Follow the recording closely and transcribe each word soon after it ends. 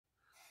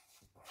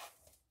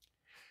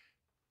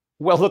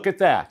Well, look at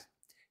that.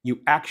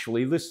 You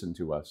actually listen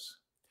to us.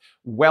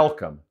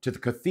 Welcome to the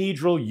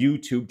Cathedral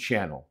YouTube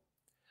channel.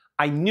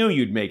 I knew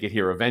you'd make it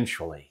here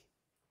eventually.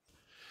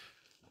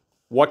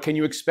 What can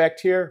you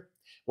expect here?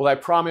 Well, I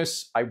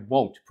promise I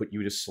won't put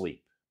you to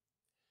sleep.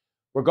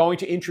 We're going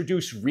to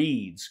introduce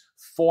reads,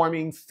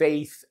 Forming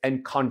Faith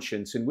and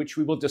Conscience, in which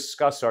we will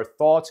discuss our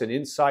thoughts and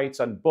insights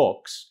on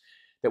books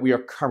that we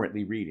are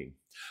currently reading.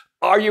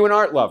 Are you an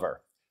art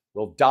lover?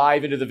 We'll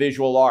dive into the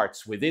visual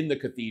arts within the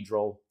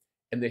cathedral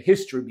and the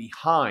history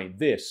behind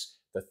this,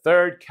 the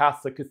third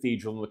Catholic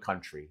cathedral in the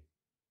country.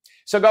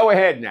 So go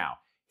ahead now,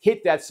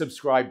 hit that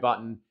subscribe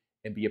button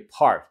and be a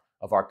part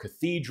of our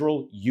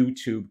Cathedral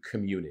YouTube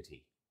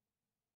community.